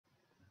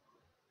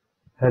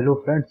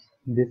Hello friends,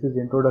 this is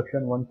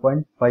introduction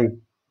 1.5.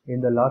 In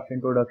the last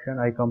introduction,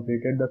 I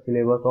completed the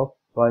syllabus of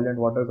soil and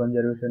water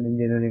conservation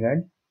engineering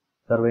and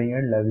surveying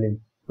and leveling.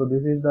 So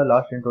this is the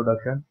last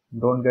introduction.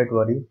 Don't get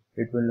worried.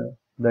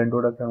 The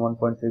introduction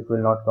 1.6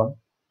 will not come.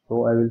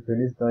 So I will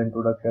finish the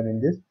introduction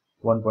in this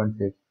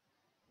 1.6.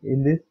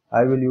 In this,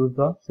 I will use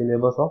the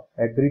syllabus of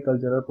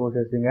agricultural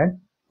processing and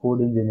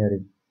food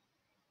engineering.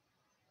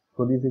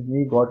 So this is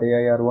me, got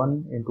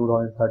AIR1 in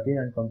 2013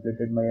 and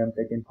completed my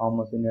M.Tech in Farm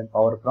Machine and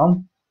Power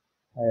from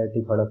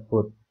IIT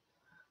Kharagpur.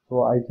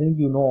 So I think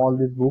you know all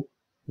this book,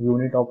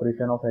 Unit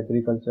Operation of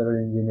Agricultural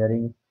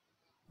Engineering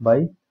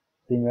by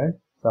Singh and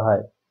Sahai.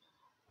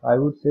 I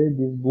would say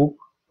this book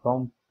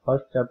from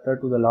first chapter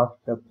to the last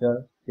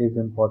chapter is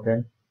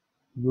important.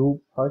 You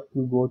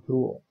go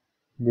through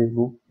this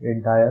book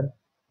entire,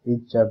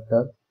 each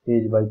chapter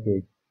page by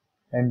page,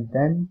 and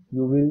then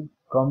you will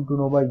come to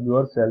know by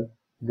yourself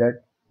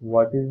that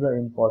what is the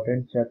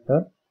important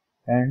chapter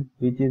and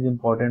which is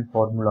important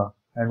formula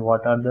and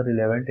what are the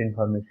relevant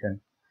information.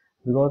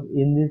 Because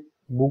in this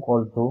book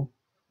also,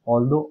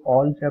 although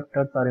all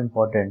chapters are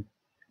important,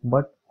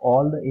 but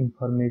all the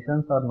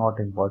informations are not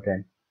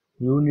important.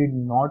 You need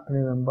not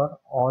remember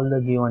all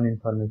the given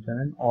information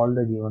and all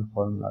the given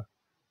formulas.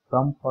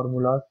 Some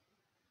formulas,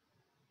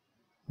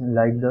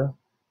 like the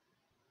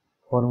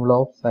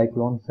formula of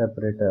cyclone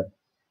separator,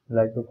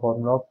 like the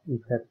formula of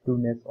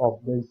effectiveness of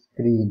the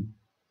screen,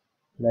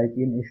 like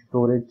in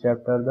storage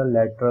chapter the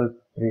lateral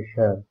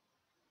pressure.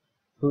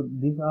 So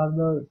these are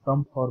the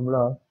some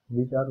formulas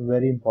which are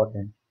very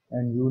important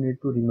and you need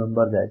to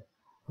remember that.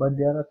 But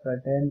there are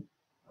certain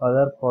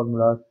other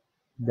formulas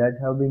that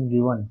have been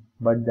given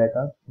but that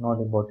are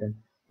not important.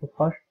 So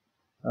first,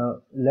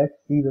 let's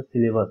see the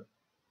syllabus.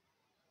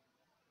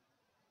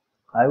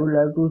 I would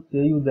like to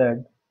say you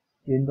that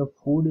in the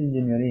food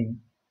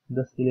engineering,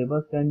 the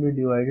syllabus can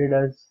be divided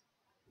as,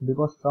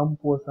 because some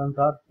portions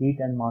are heat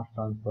and mass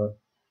transfer.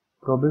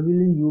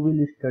 Probably you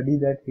will study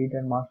that heat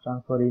and mass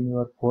transfer in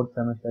your fourth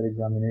semester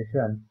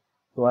examination.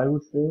 So I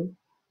would say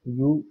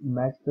you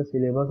match the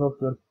syllabus of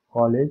your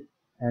college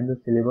and the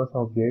syllabus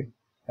of GATE,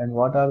 and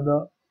what are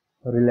the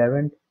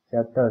relevant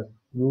chapters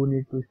you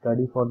need to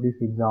study for this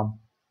exam.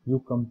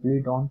 You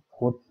complete on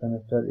fourth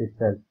semester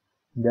itself.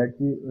 That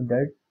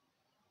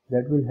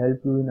will help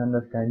you in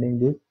understanding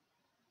this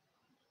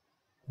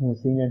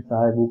Singh and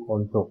Sahai book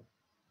also.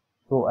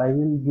 So I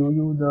will give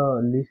you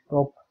the list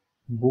of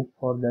book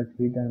for that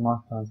heat and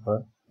mass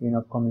transfer in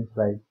upcoming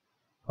slides.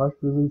 First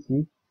we will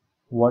see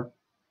what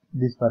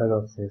this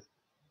paragraph says.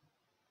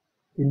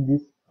 In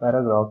this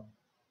paragraph,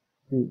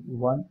 see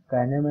one,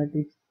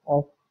 kinematics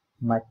of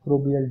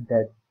microbial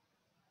death,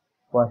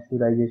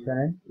 pasteurization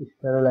and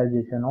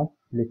sterilization of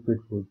liquid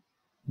food.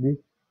 This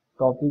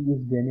topic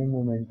is gaining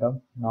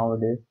momentum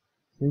nowadays.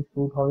 Since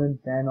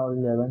 2010 or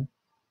 11,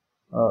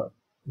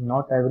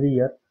 not every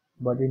year,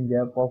 but in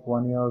gap of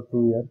 1 year or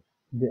 2 years,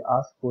 they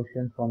ask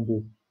questions from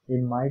this.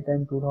 In my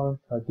time,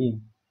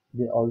 2013,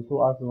 they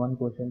also asked one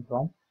question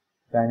from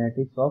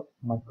kinetics of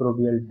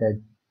microbial death.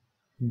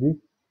 This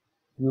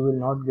you will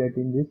not get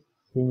in this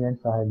Singh and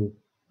Sahai book.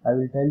 I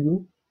will tell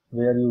you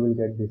where you will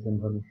get this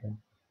information.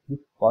 This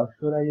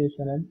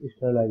pasteurization and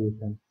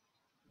sterilization.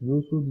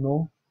 You should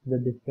know the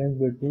difference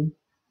between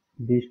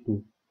these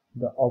two,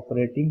 the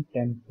operating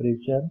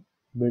temperature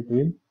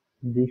between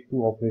these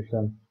two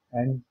operations,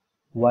 and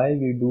why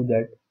we do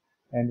that,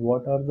 and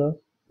what are the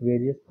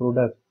various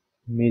products,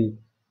 milk,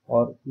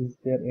 or is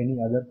there any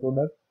other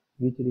product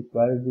which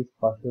requires this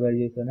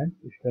pasteurization and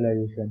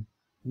sterilization.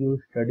 You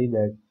study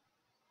that.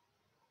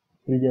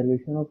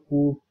 Preservation of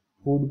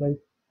food by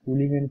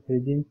cooling and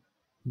freezing.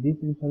 This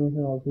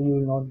information also you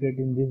will not get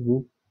in this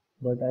book,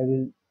 but I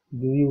will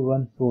give you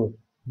one source.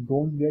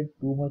 Don't get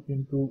too much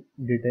into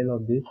detail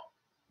of this.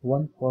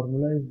 One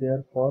formula is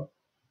there for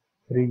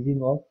freezing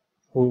of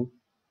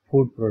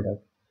food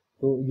products.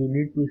 So you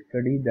need to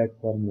study that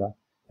formula.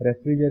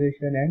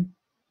 Refrigeration and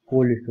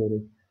cold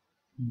storage.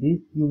 This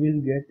you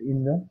will get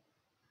in the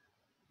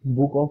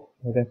book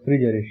of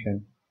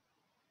refrigeration.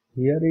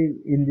 Here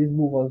in this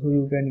book also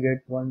you can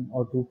get one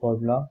or two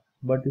formula,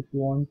 but if you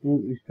want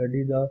to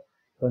study the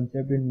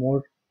concept in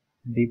more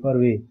deeper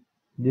way,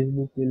 this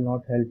book will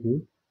not help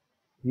you.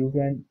 You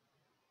can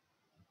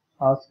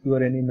ask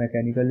your any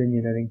mechanical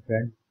engineering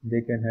friend,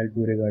 they can help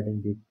you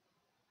regarding this.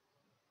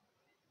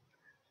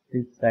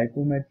 This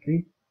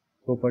psychometry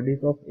properties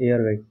of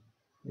air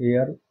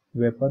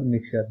vapor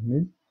mixture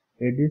means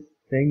it is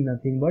saying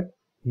nothing but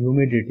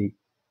humidity,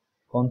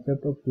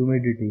 concept of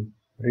humidity,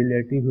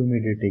 relative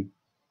humidity.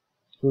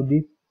 So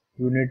this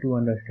you need to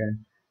understand.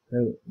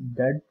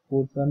 That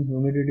portion,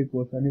 humidity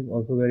portion, is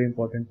also very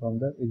important from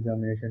the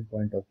examination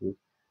point of view.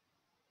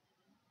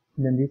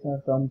 Then these are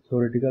some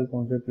theoretical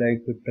concepts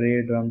like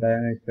tray, drum dryer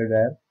and spray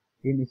dryer.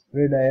 In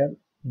spray dryer,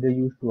 they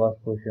used to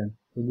ask questions.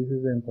 So this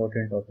is the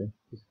important topic,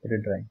 spray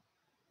drying.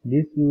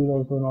 This you will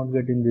also not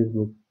get in this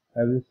book.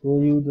 I will show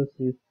you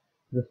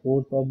the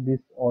source of this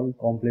all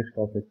complex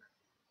topics.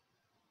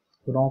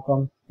 So now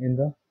comes in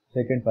the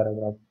second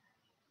paragraph.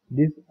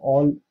 This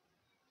all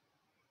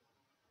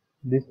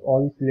This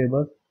all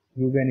syllabus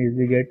you can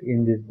easily get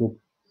in this book,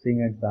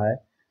 Singh and Sahai,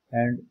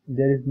 and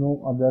there is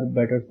no other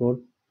better source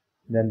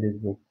than this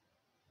book.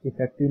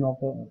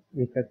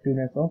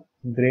 Effectiveness of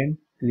grain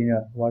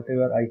cleaner,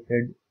 whatever I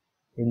said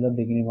in the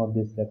beginning of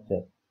this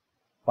lecture.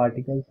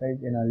 Particle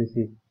size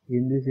analysis.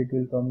 In this it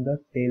will come the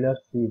Taylor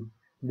series.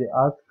 They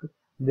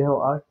have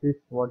asked this,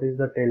 what is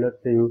the Taylor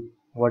series?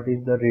 What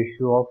is the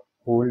ratio of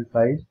hole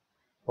size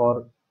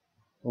for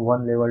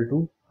one level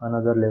to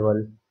another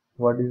level?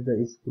 What is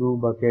the screw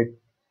bucket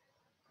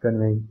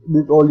conveying?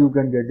 This all you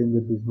can get in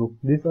this book.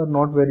 These are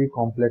not very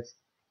complex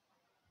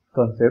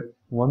concepts.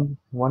 One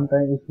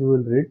time if you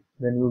will read,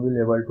 then you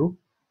will able to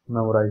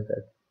memorize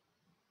that.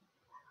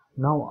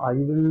 Now I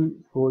will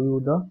show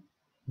you the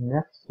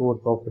next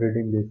source of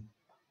reading this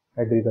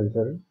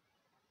agricultural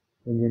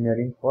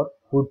engineering for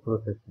food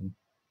processing.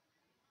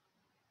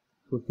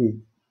 So see,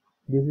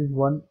 this is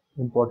one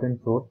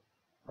important source,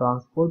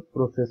 transport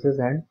processes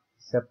and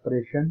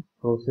separation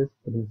process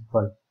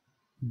principle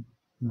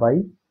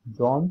by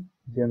John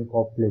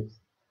Jankowitz.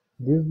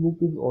 This book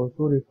is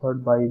also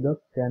referred by the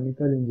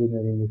chemical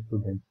engineering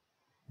students.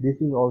 This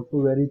is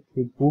also very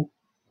thick book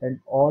and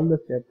all the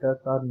chapters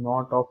are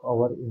not of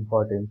our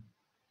importance.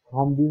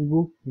 From this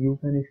book you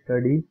can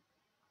study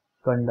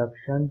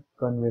conduction,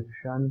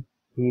 convection,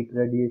 heat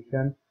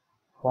radiation,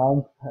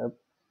 form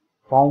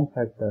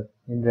factor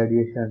in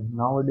radiation.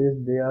 Nowadays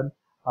they are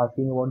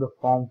asking about the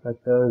form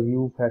factor,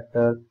 view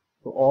factor.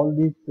 So all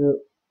these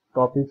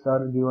topics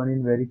are given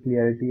in very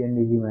clarity and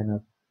easy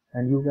manner.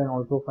 And you can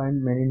also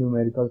find many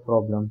numerical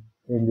problems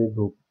in this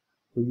book.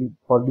 So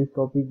for this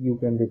topic you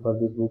can refer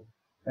this book.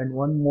 And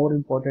one more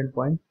important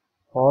point,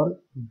 for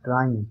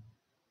drying,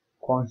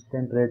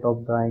 constant rate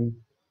of drying,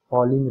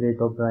 falling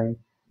rate of drying,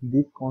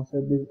 this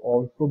concept is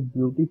also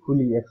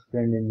beautifully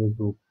explained in this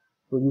book.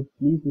 So you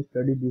please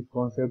study this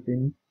concept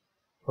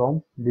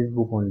from this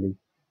book only.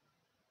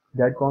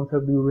 That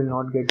concept you will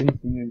not get in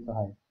Singh and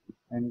Sahai.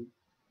 And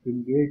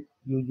you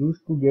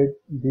used to get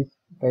this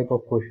type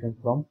of question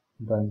from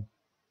drawing.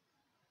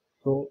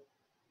 So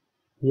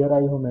here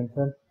I have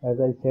mentioned, as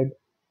I said,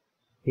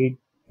 heat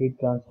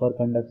transfer,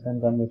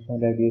 conduction, convection,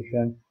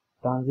 radiation,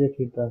 transit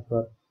heat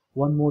transfer.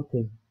 One more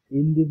thing,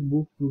 in this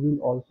book you will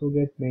also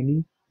get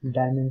many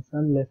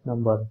dimensionless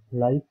number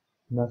like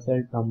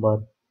Nusselt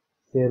number,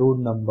 Serud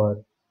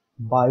number,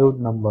 Biot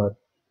number.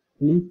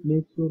 Please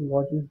make sure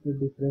what is the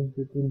difference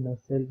between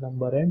Nusselt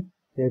number and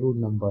Serud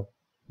number.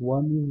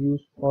 One is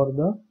used for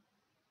the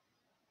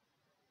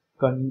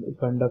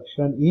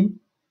conduction in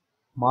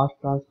mass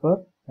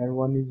transfer and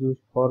one is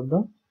used for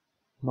the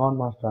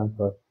non-mass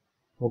transfer.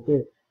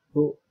 Okay,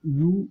 so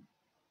you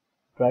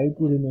try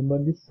to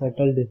remember this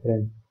subtle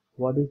difference.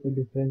 What is the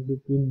difference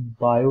between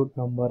Biot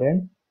number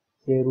and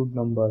Serud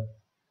number?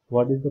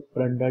 What is the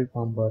Prandtl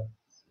number,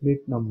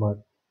 Schmidt number,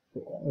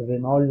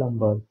 Reynolds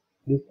number?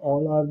 These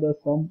all are the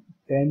some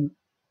 10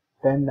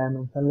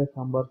 dimensionless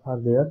numbers are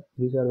there,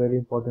 which are very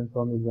important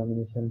from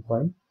examination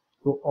point.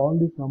 So all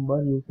these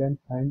numbers you can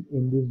find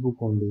in this book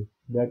only.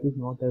 That is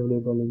not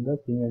available in the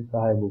Singh and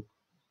Sahai book.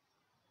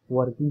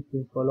 Working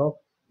principle of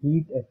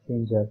heat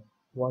exchanger.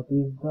 What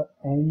is the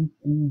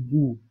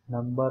NTU,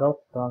 number of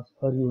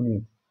transfer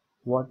units?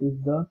 What is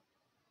the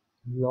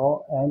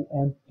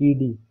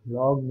LMTD?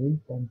 Log means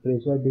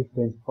temperature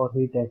difference for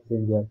heat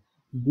exchanger.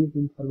 This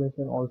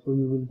information also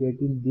you will get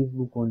in this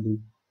book only.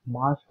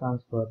 Mass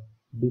transfer,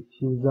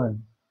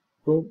 diffusion.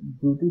 So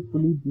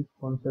beautifully these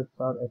concepts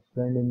are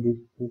explained in this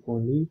book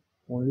only.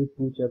 Only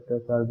 2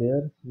 chapters are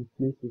there. So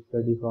please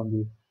study from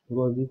this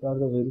because these are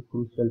the very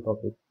crucial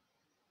topics.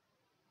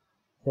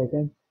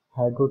 Second,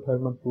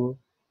 hydrothermal proof.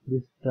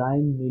 This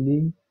drying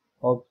milling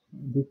of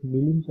this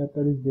milling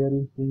chapter is there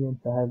in Singh and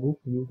Sahai book.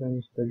 You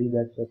can study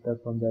that chapter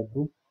from that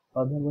book.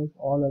 Otherwise,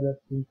 all other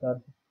things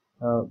are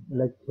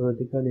like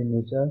theoretical in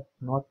nature,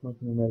 not much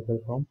numerical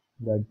from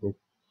that book.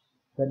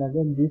 Then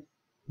again,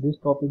 this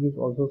topic is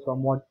also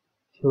somewhat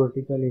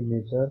theoretical in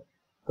nature.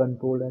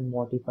 Controlled and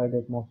modified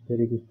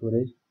atmospheric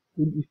storage.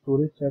 In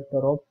storage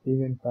chapter of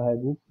Singh and Sahai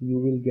book, you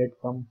will get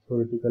some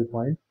theoretical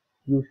points.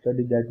 You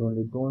study that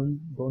only.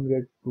 Don't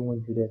get too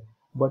much detail.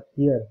 But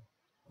here,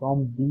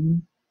 from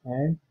beans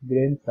and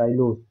grain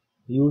silos,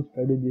 you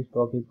study this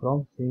topic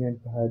from Singh and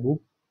Sahai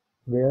book,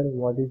 where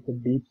what is the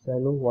deep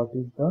silo, what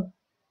is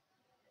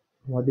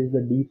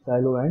the deep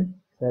silo and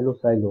shallow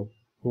silo.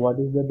 So what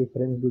is the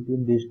difference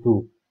between these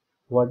two?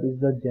 What is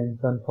the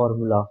Jensen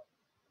formula?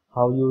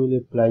 How you will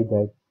apply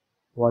that?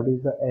 What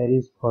is the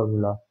Aries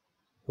formula?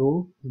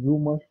 So you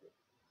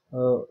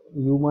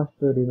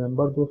must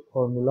remember those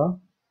formula.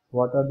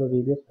 What are the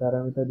various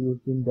parameters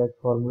used in that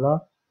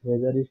formula?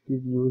 Whether it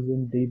is used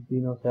in deep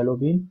bean or shallow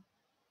bean.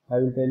 I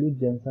will tell you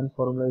Jensen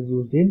formula is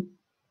used in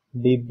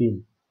deep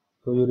bean.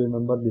 So you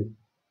remember this.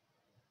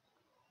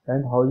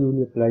 And how you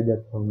will apply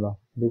that formula.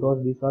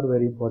 Because these are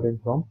very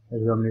important from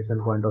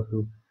examination point of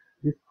view.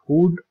 This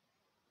food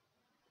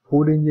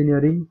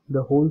engineering,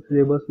 the whole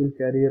syllabus will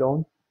carry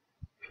around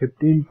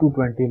 15 to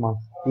 20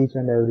 marks each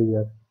and every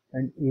year.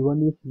 And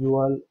even if you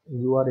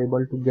are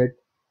able to get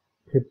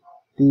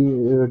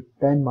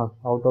 10 marks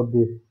out of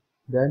this,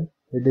 then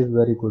it is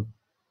very good.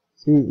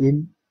 See,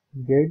 in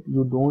GATE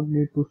you don't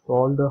need to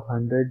solve the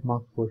 100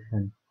 mark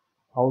question.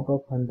 Out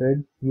of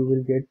 100 you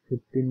will get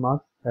 15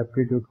 marks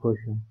aptitude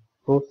question.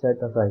 So set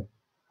aside.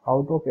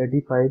 Out of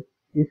 85,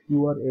 if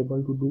you are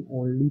able to do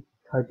only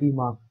 30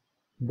 marks,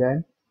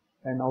 then,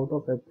 and out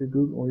of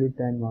aptitude only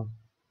 10 marks,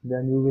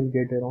 then you will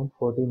get around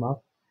 40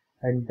 marks,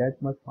 and that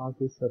much mark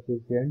is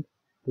sufficient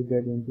to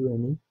get into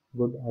any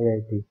good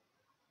IIT.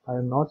 I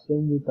am not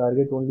saying you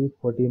target only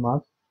 40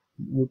 marks,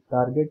 you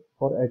target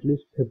for at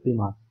least 50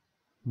 marks.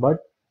 But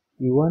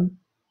even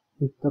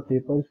if the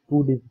paper is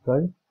too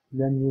difficult,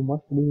 then you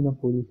must be in a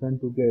position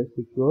to get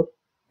secure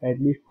at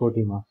least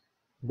 40 marks.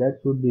 That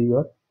should be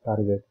your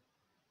target.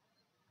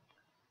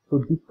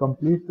 So this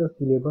completes the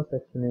syllabus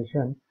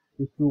explanation.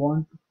 If you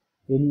want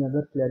any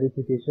other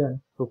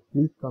clarification, so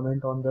please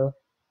comment on the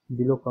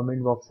below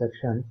comment box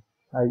section.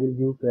 I will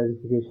give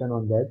clarification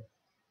on that.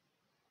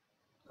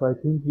 So I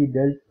think we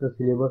dealt the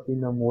syllabus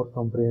in a more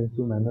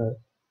comprehensive manner.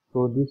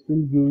 So this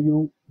will give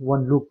you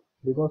one look,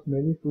 because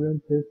many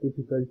students face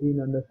difficulty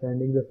in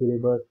understanding the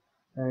syllabus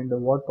and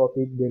what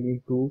topic they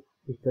need to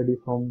study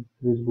from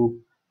which book.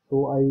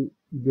 So I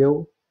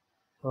gave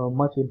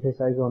much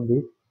emphasis on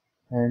this,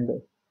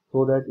 and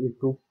so that it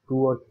took 2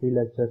 or 3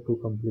 lectures to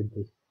complete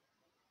this.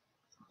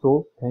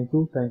 So thank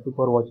you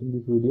for watching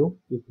this video.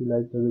 If you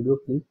like the video,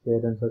 please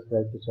share and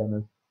subscribe the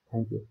channel.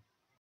 Thank you.